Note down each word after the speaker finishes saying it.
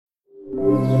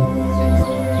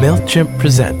MailChimp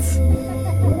presents.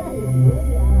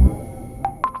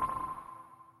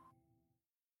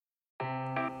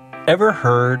 Ever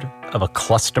heard of a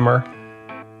cluster?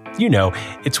 You know,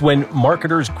 it's when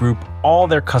marketers group all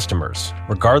their customers,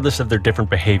 regardless of their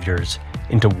different behaviors,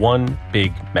 into one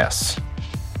big mess.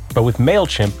 But with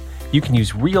MailChimp, you can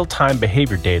use real-time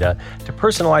behavior data to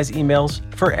personalize emails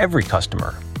for every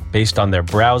customer, based on their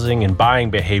browsing and buying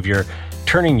behavior,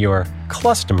 turning your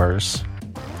customers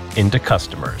into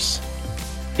customers.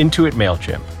 Intuit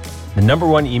MailChimp, the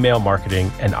 #1 email marketing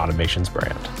and automations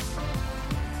brand.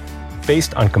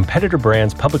 Based on competitor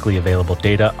brands' publicly available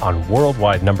data on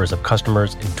worldwide numbers of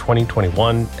customers in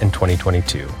 2021 and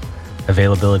 2022.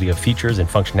 Availability of features and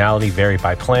functionality vary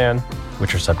by plan,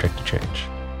 which are subject to change.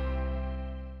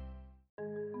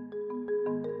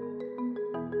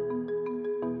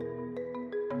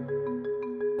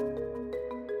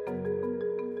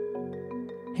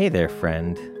 Hey there,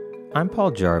 friend. I'm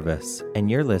Paul Jarvis, and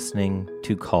you're listening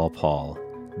to Call Paul,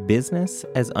 Business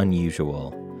as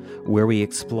Unusual, where we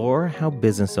explore how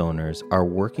business owners are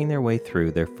working their way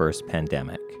through their first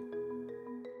pandemic.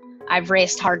 I've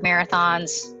raced hard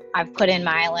marathons. I've put in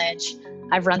mileage.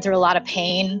 I've run through a lot of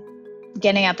pain.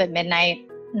 Getting up at midnight,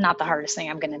 not the hardest thing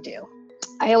I'm going to do.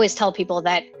 I always tell people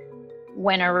that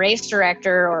when a race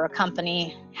director or a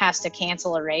company has to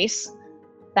cancel a race,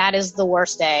 that is the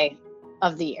worst day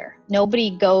of the year.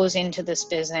 Nobody goes into this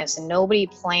business and nobody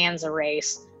plans a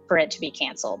race for it to be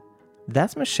canceled.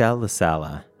 That's Michelle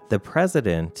LaSala, the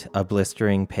president of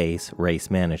Blistering Pace Race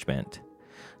Management.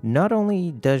 Not only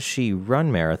does she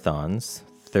run marathons,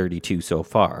 32 so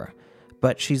far,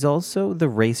 but she's also the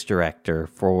race director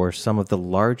for some of the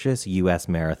largest U.S.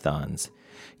 marathons.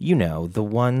 You know, the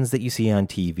ones that you see on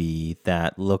TV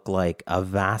that look like a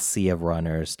vast sea of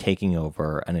runners taking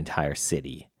over an entire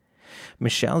city.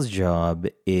 Michelle's job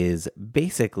is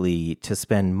basically to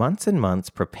spend months and months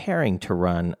preparing to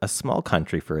run a small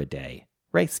country for a day,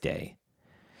 race day.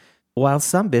 While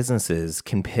some businesses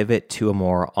can pivot to a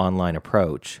more online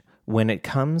approach, when it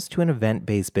comes to an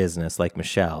event-based business like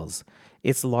Michelle's,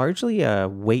 it's largely a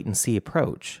wait-and-see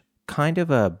approach, kind of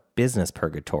a business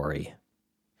purgatory.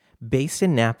 Based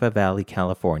in Napa Valley,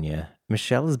 California,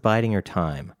 Michelle is biding her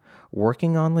time,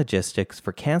 working on logistics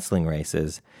for canceling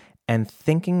races and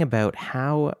thinking about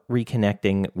how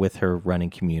reconnecting with her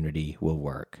running community will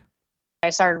work.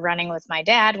 I started running with my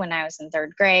dad when I was in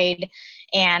 3rd grade,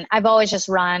 and I've always just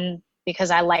run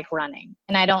because I like running,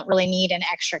 and I don't really need an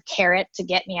extra carrot to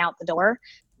get me out the door.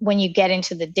 When you get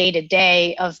into the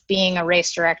day-to-day of being a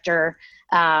race director,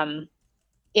 it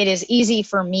is easy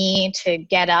for me to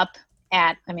get up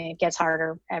it gets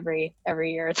harder every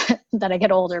year that I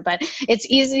get older, but it's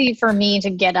easy for me to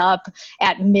get up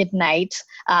at midnight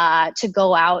to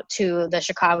go out to the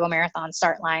Chicago Marathon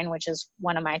start line, which is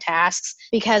one of my tasks,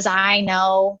 because I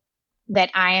know that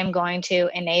I am going to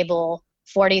enable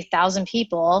 40,000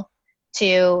 people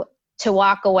to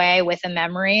walk away with a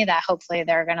memory that hopefully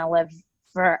they're going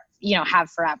to have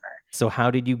forever. So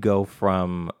how did you go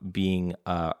from being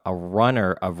a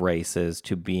runner of races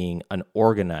to being an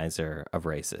organizer of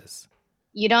races?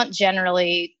 You don't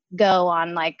generally go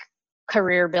on like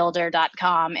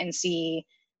careerbuilder.com and see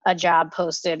a job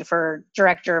posted for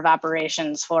director of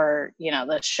operations for,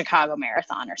 the Chicago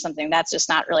Marathon or something. That's just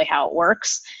not really how it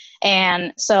works.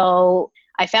 And so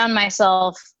I found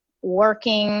myself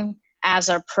working as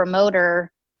a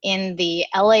promoter in the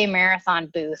LA Marathon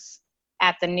booth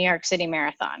at the New York City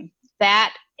Marathon.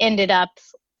 That ended up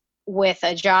with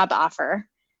a job offer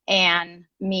and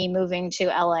me moving to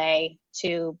LA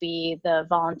to be the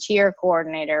volunteer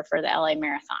coordinator for the LA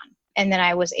Marathon. And then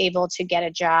I was able to get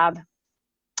a job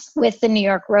with the New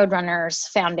York Roadrunners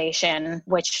Foundation,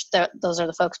 which those are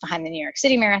the folks behind the New York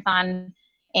City Marathon.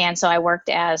 And so I worked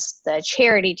as the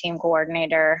charity team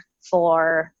coordinator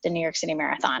for the New York City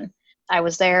Marathon. I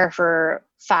was there for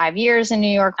 5 years in New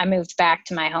York. I moved back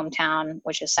to my hometown,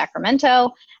 which is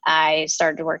Sacramento. I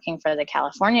started working for the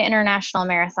California International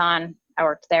Marathon. I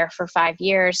worked there for 5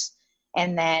 years.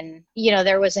 And then,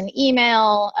 there was an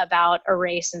email about a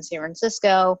race in San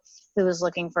Francisco who was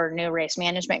looking for a new race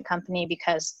management company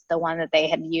because the one that they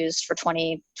had used for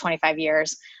 25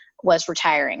 years was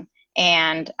retiring.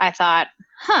 And I thought,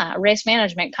 a race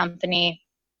management company,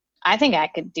 I think I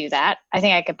could do that. I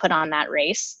think I could put on that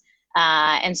race.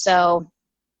 And so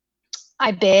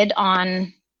I bid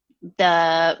on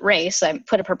the race. I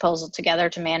put a proposal together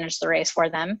to manage the race for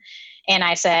them. And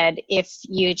I said, if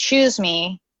you choose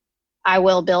me, I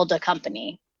will build a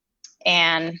company.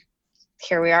 And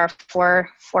here we are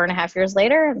 4.5 years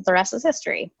later. The rest is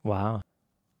history. Wow.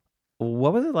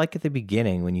 What was it like at the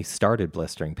beginning when you started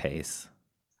Blistering Pace?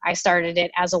 I started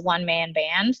it as a one-man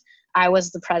band. I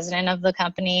was the president of the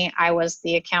company. I was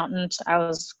the accountant. I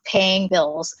was paying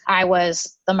bills. I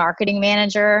was the marketing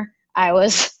manager. I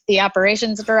was the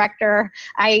operations director.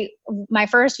 My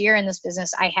first year in this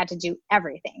business, I had to do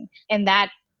everything. And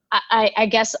that, I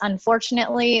guess,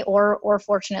 unfortunately or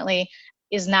fortunately,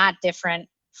 is not different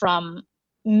from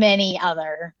many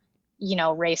other,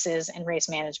 races and race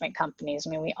management companies. I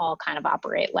mean, we all kind of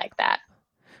operate like that.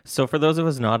 So for those of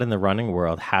us not in the running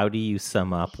world, how do you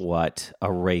sum up what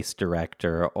a race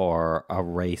director or a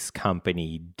race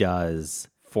company does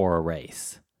for a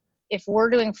race? If we're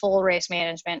doing full race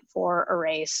management for a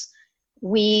race,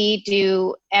 we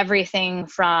do everything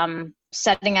from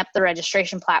setting up the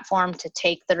registration platform to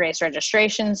take the race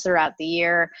registrations throughout the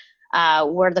year.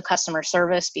 We're the customer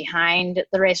service behind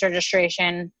the race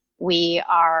registration. We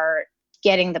are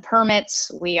getting the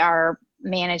permits. We are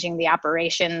managing the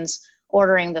operations,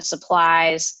 ordering the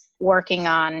supplies, working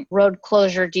on road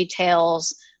closure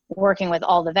details, working with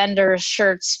all the vendors,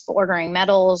 shirts, ordering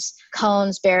medals,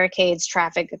 cones, barricades,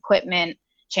 traffic equipment,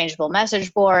 changeable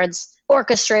message boards,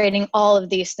 orchestrating all of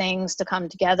these things to come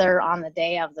together on the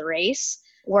day of the race,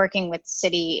 working with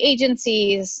city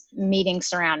agencies, meetings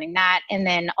surrounding that, and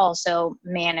then also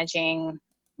managing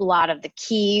a lot of the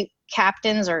key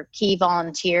captains or key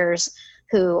volunteers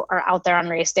who are out there on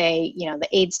race day, the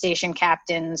aid station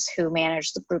captains who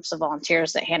manage the groups of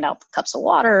volunteers that hand out the cups of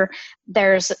water.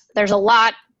 There's a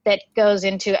lot that goes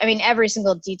into, every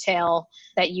single detail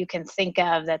that you can think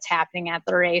of that's happening at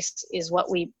the race is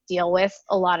what we deal with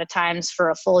a lot of times for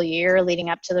a full year leading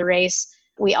up to the race.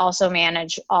 We also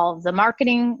manage all of the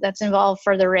marketing that's involved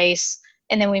for the race.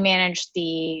 And then we manage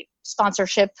the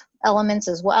sponsorship elements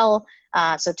as well.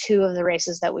 So 2 of the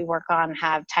races that we work on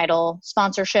have title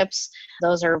sponsorships.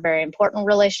 Those are very important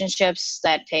relationships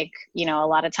that take, a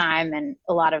lot of time and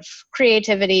a lot of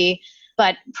creativity.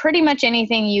 But pretty much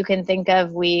anything you can think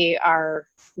of,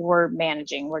 we're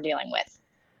managing, we're dealing with.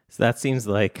 So that seems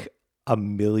like a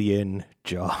million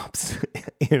jobs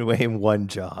in one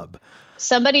job.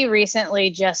 Somebody recently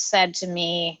just said to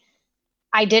me,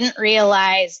 I didn't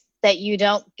realize that you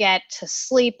don't get to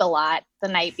sleep a lot the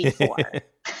night before.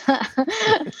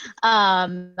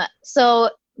 So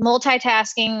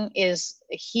multitasking is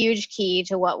a huge key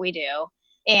to what we do.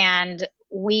 And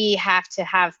we have to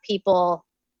have people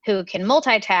who can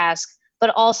multitask,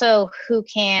 but also who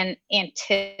can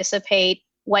anticipate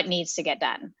what needs to get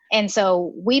done. And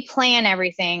so we plan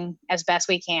everything as best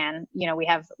we can. We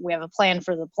have a plan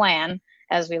for the plan,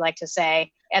 as we like to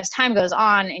say. As time goes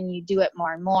on and you do it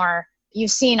more and more, you've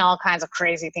seen all kinds of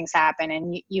crazy things happen,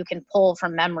 and you can pull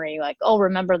from memory, like, oh,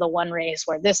 remember the one race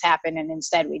where this happened and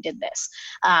instead we did this.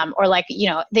 Or like,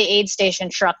 the aid station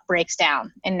truck breaks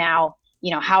down, and now,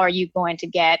 how are you going to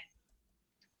get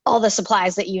all the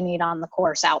supplies that you need on the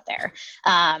course out there?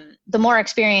 The more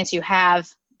experience you have,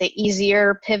 the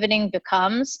easier pivoting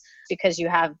becomes because you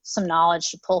have some knowledge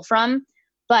to pull from.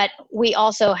 But we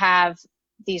also have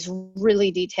these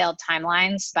really detailed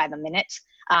timelines by the minute,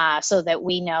 so that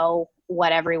we know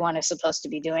what everyone is supposed to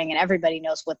be doing and everybody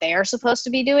knows what they are supposed to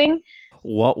be doing.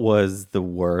 What was the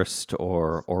worst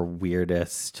or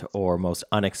weirdest or most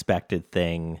unexpected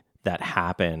thing that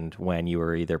happened when you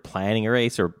were either planning a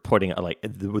race or putting, like,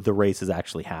 the race is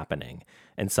actually happening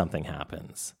and something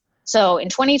happens? So in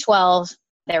 2012,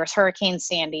 there was Hurricane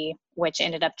Sandy, which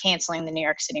ended up canceling the New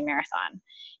York City Marathon.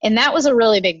 And that was a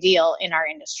really big deal in our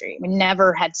industry. We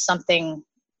never had something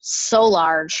so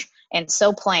large and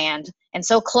so planned and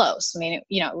so close. It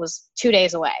was 2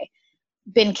 days away,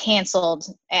 been canceled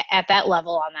at that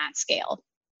level on that scale.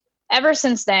 Ever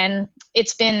since then,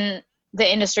 the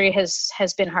industry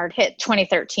has been hard hit.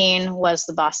 2013 was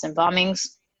the Boston bombings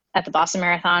at the Boston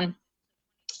Marathon.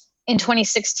 In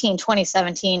 2016,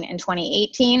 2017, and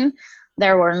 2018,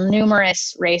 there were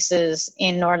numerous races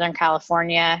in Northern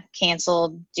California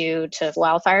canceled due to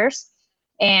wildfires.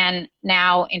 And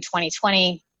now in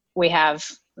 2020, we have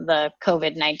the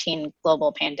COVID-19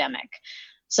 global pandemic.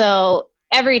 So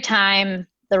every time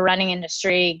the running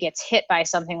industry gets hit by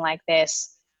something like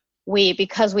this,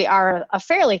 because we are a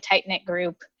fairly tight-knit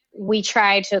group, we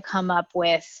try to come up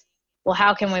with, well,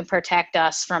 how can we protect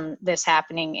us from this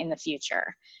happening in the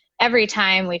future? Every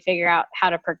time we figure out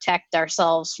how to protect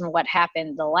ourselves from what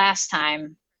happened the last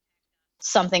time,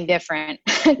 something different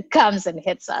comes and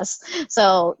hits us.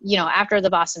 So, after the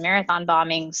Boston Marathon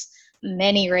bombings,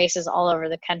 many races all over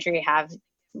the country have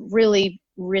really,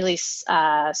 really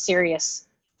serious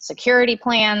security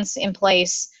plans in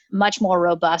place, much more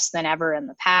robust than ever in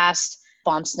the past.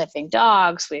 Bomb sniffing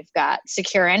dogs. We've got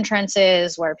secure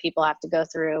entrances where people have to go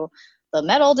through the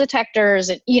metal detectors.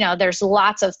 And, there's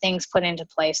lots of things put into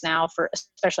place now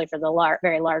especially for the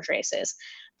very large races.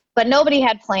 But nobody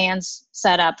had plans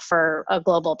set up for a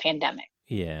global pandemic.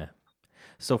 Yeah.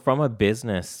 So from a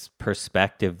business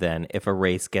perspective then, if a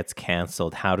race gets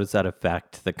canceled, how does that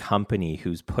affect the company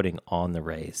who's putting on the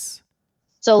race?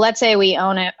 So let's say we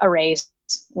own a race.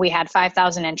 We had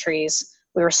 5,000 entries.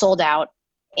 We were sold out,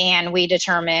 and we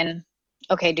determine,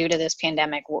 okay, due to this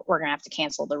pandemic, we're going to have to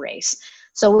cancel the race.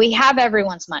 So we have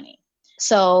everyone's money.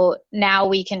 So now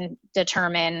we can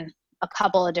determine a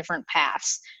couple of different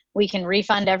paths. We can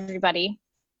refund everybody.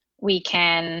 We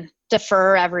can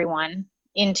defer everyone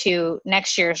into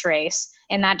next year's race.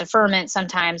 And that deferment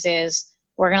sometimes is,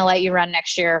 we're going to let you run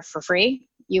next year for free.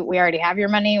 We already have your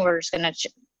money. We're just going to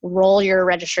roll your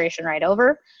registration right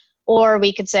over. Or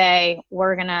we could say,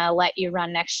 we're going to let you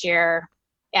run next year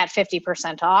at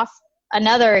 50% off.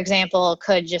 Another example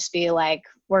could just be like,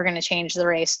 we're going to change the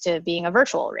race to being a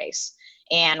virtual race,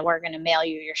 and we're going to mail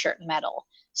you your shirt and medal.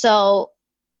 So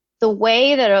the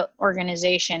way that an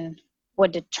organization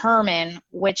would determine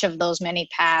which of those many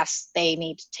paths they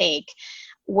need to take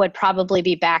would probably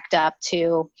be backed up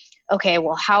to, okay,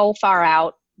 well, how far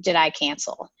out did I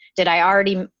cancel? Did I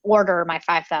already order my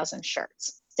 5,000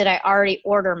 shirts? Did I already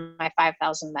order my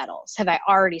 5,000 medals? Have I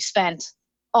already spent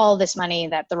all this money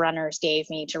that the runners gave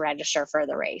me to register for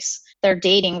the race? They're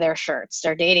dating their shirts.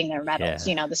 They're dating their medals.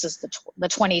 Yeah. This is the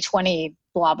 2020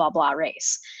 blah, blah, blah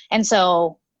race. And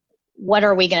so what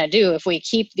are we going to do if we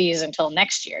keep these until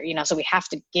next year? So we have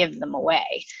to give them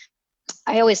away.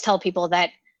 I always tell people that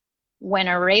when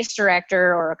a race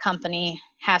director or a company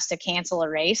has to cancel a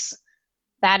race,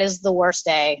 that is the worst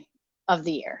day of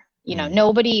the year.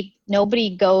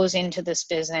 Nobody goes into this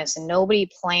business and nobody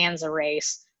plans a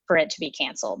race for it to be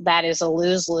canceled. That is a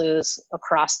lose-lose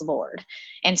across the board.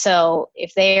 And so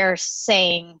if they are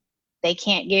saying they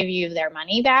can't give you their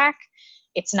money back,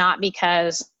 it's not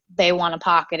because they want to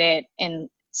pocket it and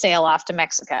sail off to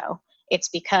Mexico. It's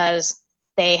because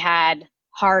they had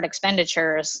hard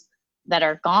expenditures that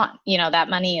are gone. That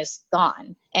money is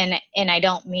gone. And I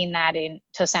don't mean that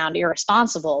to sound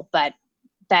irresponsible, but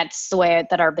that's the way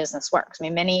that our business works. I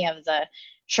mean, many of the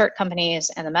shirt companies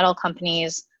and the medal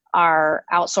companies are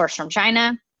outsourced from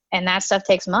China, and that stuff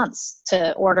takes months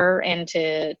to order and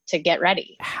to get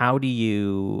ready. How do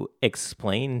you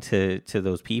explain to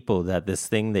those people that this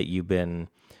thing that you've been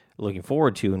looking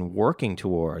forward to and working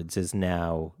towards is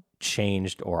now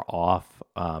changed or off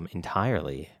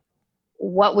entirely?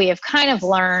 What we have kind of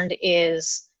learned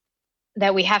is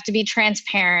that we have to be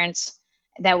transparent,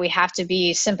 that we have to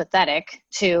be sympathetic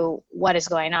to what is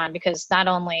going on, because not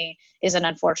only is it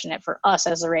unfortunate for us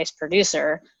as a race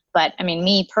producer, but I mean,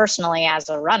 me personally as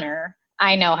a runner,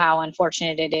 I know how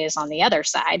unfortunate it is on the other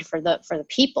side for the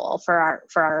people, for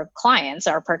our clients,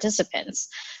 our participants.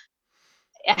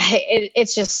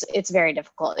 It's very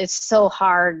difficult. It's so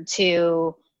hard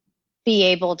to be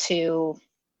able to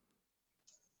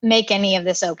make any of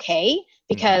this okay,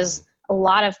 because a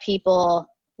lot of people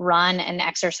run and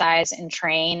exercise and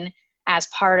train as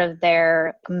part of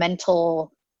their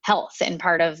mental health and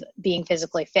part of being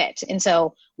physically fit. And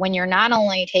so when you're not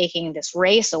only taking this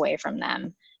race away from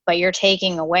them, but you're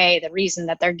taking away the reason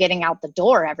that they're getting out the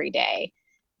door every day,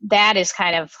 that is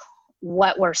kind of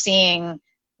what we're seeing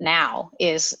now,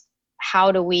 is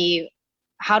how do we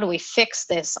fix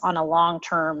this on a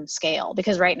long-term scale?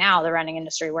 Because right now, the running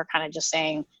industry, we're kind of just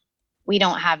saying, we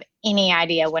don't have any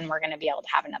idea when we're going to be able to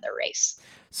have another race.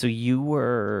 So you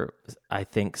were, I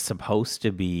think, supposed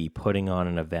to be putting on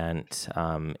an event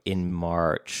in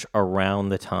March around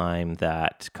the time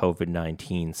that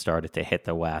COVID-19 started to hit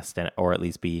the West, or at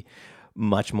least be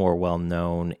much more well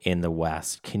known in the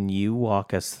West. Can you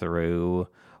walk us through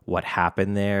what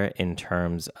happened there in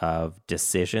terms of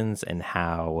decisions and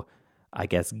how, I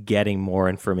guess, getting more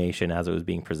information as it was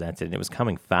being presented? And it was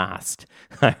coming fast.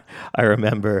 I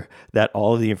remember that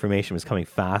all of the information was coming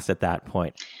fast at that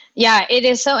point. Yeah, it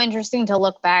is so interesting to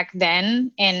look back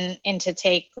then and to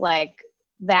take like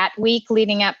that week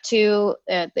leading up to,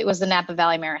 it was the Napa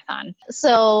Valley Marathon.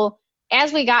 So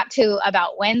as we got to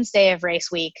about Wednesday of race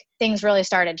week, things really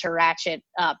started to ratchet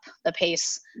up. The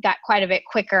pace got quite a bit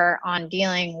quicker on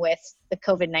dealing with the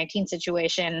COVID-19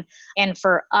 situation. And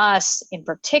for us in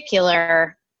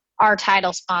particular, our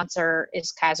title sponsor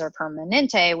is Kaiser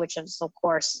Permanente, which is, of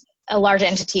course, a large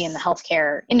entity in the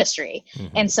healthcare industry.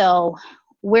 Mm-hmm. And so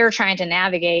we're trying to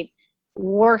navigate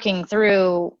working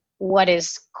through what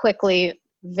is quickly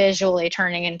visually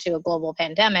turning into a global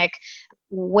pandemic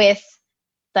with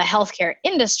the healthcare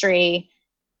industry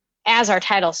as our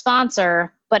title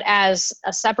sponsor, but as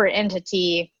a separate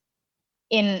entity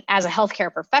as a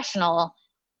healthcare professional,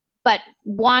 but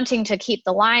wanting to keep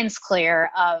the lines clear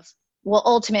of, well,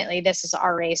 ultimately this is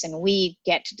our race and we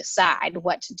get to decide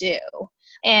what to do.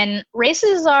 And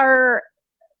races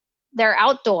they're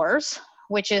outdoors,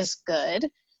 which is good,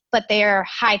 but they're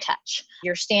high touch.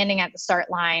 You're standing at the start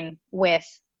line with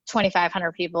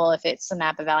 2,500 people if it's the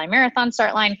Napa Valley Marathon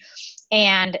start line,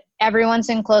 and everyone's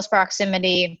in close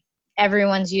proximity.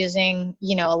 Everyone's using,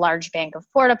 a large bank of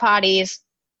porta potties.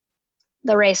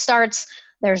 The race starts.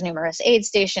 There's numerous aid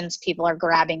stations. People are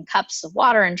grabbing cups of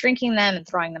water and drinking them and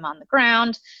throwing them on the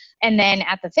ground. And then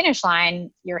at the finish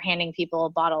line, you're handing people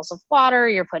bottles of water.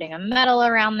 You're putting a medal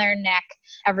around their neck.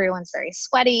 Everyone's very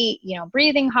sweaty,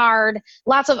 breathing hard.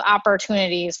 Lots of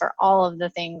opportunities for all of the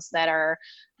things that are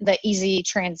the easy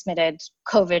transmitted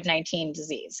COVID-19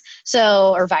 disease,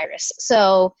 or virus.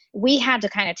 So we had to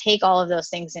kind of take all of those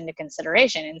things into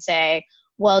consideration and say,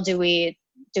 well, do we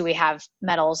have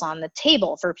medals on the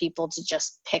table for people to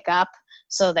just pick up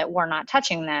so that we're not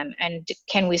touching them? And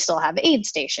can we still have aid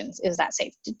stations? Is that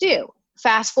safe to do?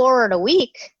 Fast forward a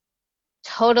week,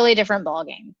 totally different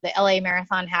ballgame. The LA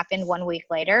Marathon happened 1 week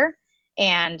later,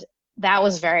 and that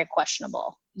was very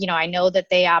questionable. I know that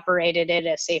they operated it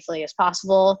as safely as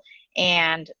possible,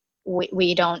 and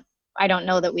I don't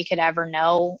know that we could ever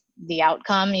know the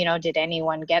outcome. Did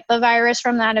anyone get the virus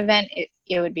from that event?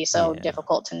 It would be so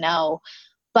difficult to know.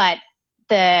 But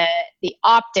the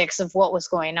optics of what was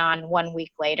going on 1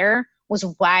 week later was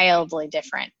wildly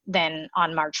different than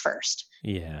on March 1st.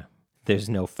 Yeah. There's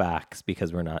no facts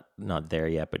because we're not there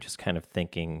yet, but just kind of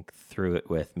thinking through it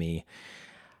with me.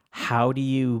 How do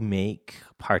you make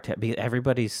because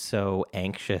everybody's so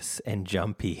anxious and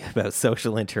jumpy about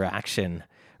social interaction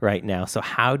right now. So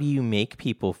how do you make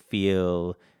people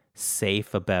feel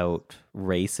safe about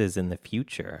races in the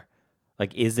future?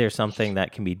 Like, is there something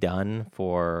that can be done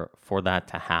for that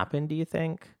to happen, do you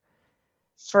think?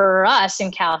 For us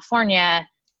in California,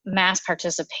 mass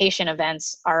participation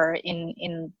events are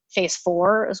in phase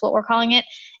 4 is what we're calling it.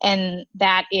 And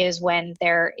that is when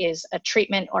there is a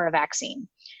treatment or a vaccine.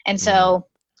 And so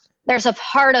there's a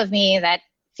part of me that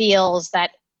feels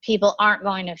that people aren't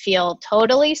going to feel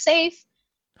totally safe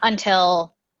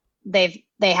until they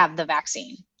have the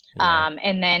vaccine. Yeah.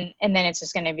 And then it's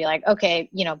just going to be like, okay,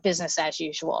 business as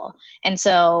usual. And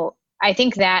so I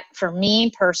think that for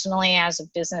me personally, as a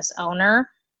business owner,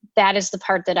 that is the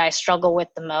part that I struggle with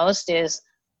the most. Is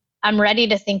I'm ready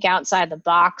to think outside the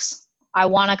box. I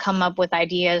want to come up with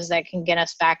ideas that can get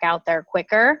us back out there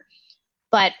quicker,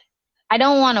 but I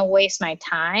don't want to waste my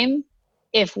time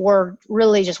if we're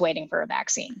really just waiting for a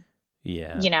vaccine.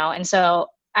 Yeah. And so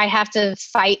I have to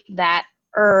fight that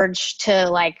urge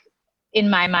to, in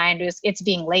my mind, it's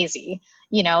being lazy,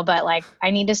 but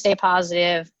I need to stay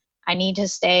positive. I need to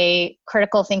stay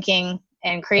critical thinking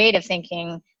and creative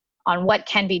thinking on what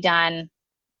can be done.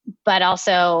 But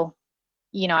also,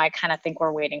 I kind of think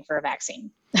we're waiting for a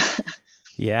vaccine.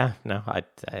 Yeah, no,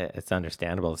 it's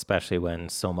understandable, especially when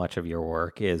so much of your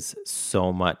work is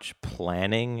so much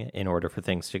planning in order for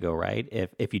things to go right.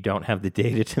 If you don't have the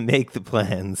data to make the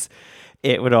plans,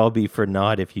 it would all be for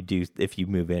naught if you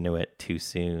move into it too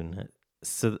soon.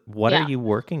 So what are you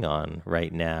working on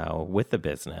right now with the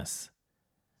business?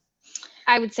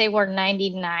 I would say we're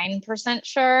 99%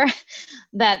 sure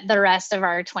that the rest of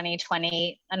our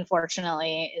 2020,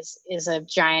 unfortunately, is a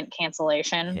giant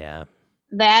cancellation. Yeah.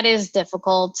 That is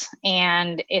difficult,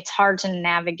 and it's hard to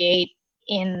navigate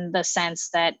in the sense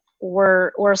that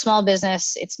we're a small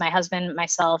business. It's my husband,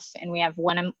 myself, and we have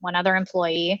one other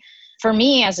employee. For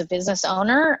me as a business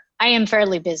owner, I am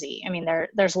fairly busy. I mean,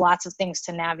 there's lots of things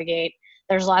to navigate.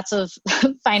 There's lots of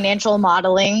financial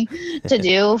modeling to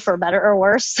do, for better or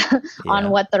worse, on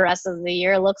what the rest of the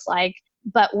year looks like.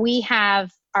 But we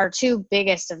have our two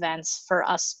biggest events for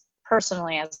us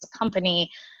personally as a company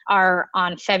are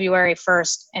on February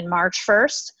 1st and March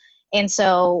 1st. And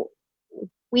so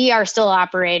we are still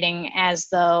operating as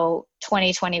though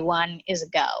 2021 is a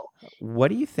go. What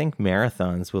do you think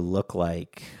marathons will look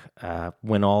like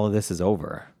when all of this is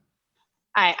over?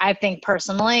 I think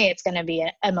personally it's going to be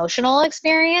an emotional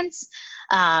experience.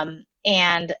 And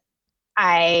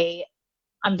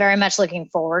I'm very much looking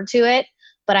forward to it,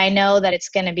 but I know that it's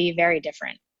going to be very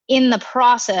different. In the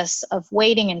process of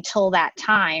waiting until that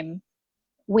time,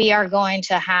 we are going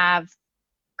to have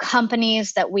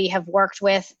companies that we have worked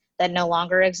with that no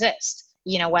longer exist.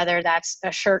 Whether that's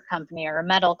a shirt company or a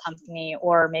metal company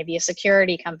or maybe a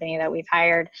security company that we've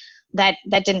hired that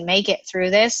didn't make it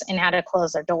through this and had to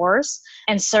close their doors.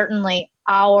 And certainly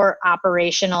our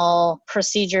operational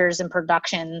procedures and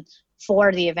production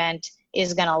for the event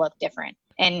is going to look different.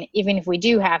 And even if we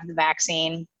do have the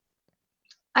vaccine,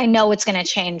 I know it's going to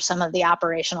change some of the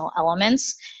operational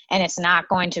elements. and it's not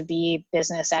going to be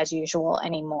business as usual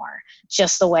anymore.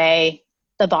 Just the way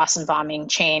the Boston bombing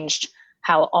changed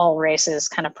how all races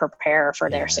kind of prepare for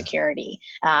their security.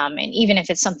 And even if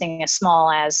it's something as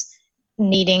small as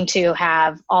needing to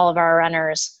have all of our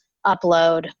runners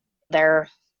upload their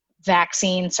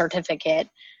vaccine certificate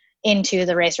into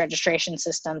the race registration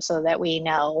system so that we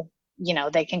know,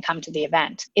 they can come to the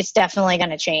event. It's definitely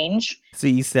going to change. So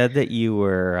you said that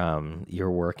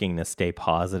you're working to stay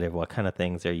positive. What kind of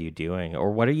things are you doing,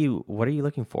 or what are you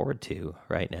looking forward to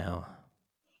right now?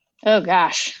 Oh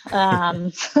gosh.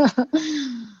 Right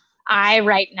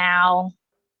now,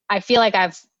 I feel like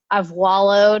I've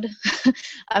wallowed.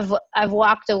 I've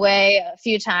walked away a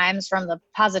few times from the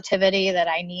positivity that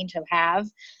I need to have,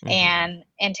 and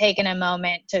taken a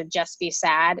moment to just be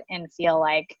sad and feel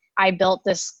like I built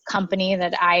this company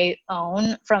that I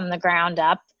own from the ground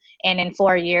up. And in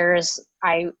 4 years,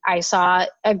 I saw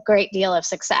a great deal of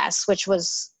success, which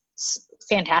was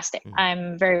fantastic.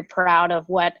 I'm very proud of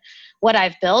what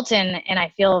I've built, and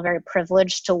I feel very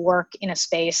privileged to work in a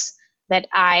space that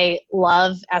I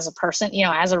love as a person.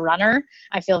 As a runner,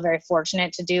 I feel very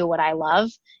fortunate to do what I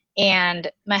love. And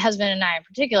my husband and I in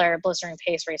particular, Blistering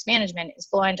Pace Race Management, is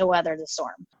going to weather the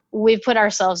storm. We've put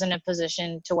ourselves in a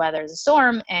position to weather the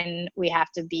storm, and we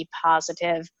have to be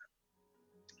positive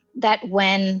that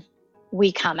when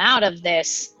we come out of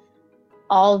this,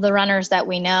 all the runners that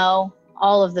we know,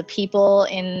 all of the people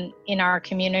in our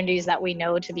communities that we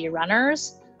know to be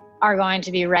runners are going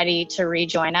to be ready to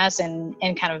rejoin us and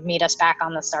kind of meet us back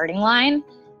on the starting line.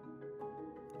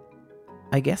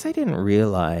 I guess I didn't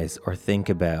realize or think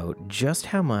about just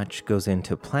how much goes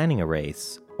into planning a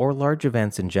race or large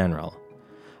events in general.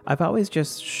 I've always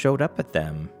just showed up at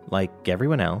them like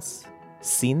everyone else,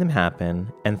 seen them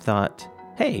happen, and thought,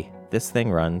 hey, this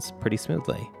thing runs pretty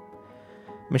smoothly.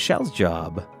 Michelle's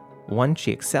job, one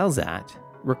she excels at,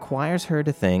 requires her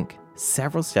to think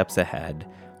several steps ahead,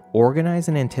 organize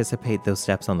and anticipate those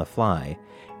steps on the fly,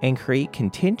 and create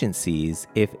contingencies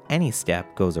if any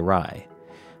step goes awry.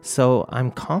 So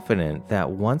I'm confident that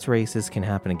once races can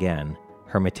happen again,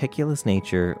 her meticulous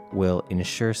nature will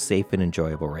ensure safe and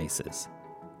enjoyable races.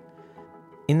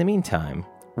 In the meantime,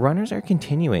 runners are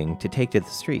continuing to take to the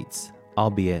streets,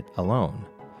 albeit alone.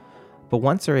 But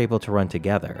once they're able to run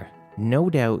together, no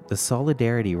doubt the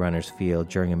solidarity runners feel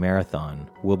during a marathon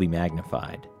will be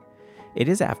magnified. It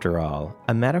is, after all,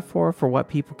 a metaphor for what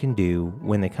people can do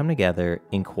when they come together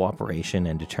in cooperation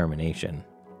and determination.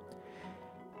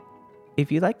 If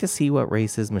you'd like to see what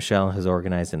races Michelle has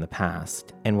organized in the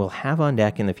past and will have on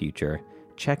deck in the future,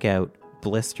 check out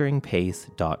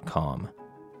blisteringpace.com.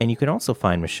 And you can also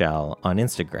find Michelle on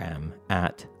Instagram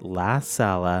at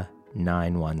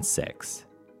lasala916.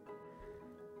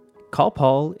 Call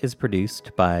Paul is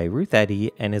produced by Ruth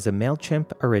Eddy and is a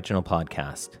MailChimp original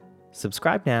podcast.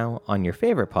 Subscribe now on your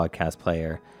favorite podcast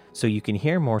player so you can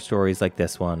hear more stories like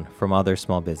this one from other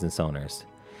small business owners.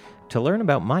 To learn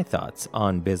about my thoughts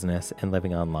on business and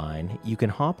living online, you can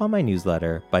hop on my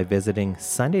newsletter by visiting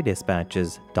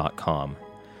sundaydispatches.com.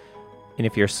 And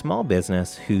if you're a small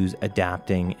business who's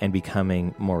adapting and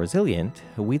becoming more resilient,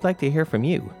 we'd like to hear from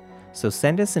you. So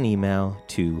send us an email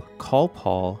to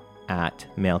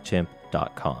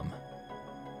callpaul@mailchimp.com.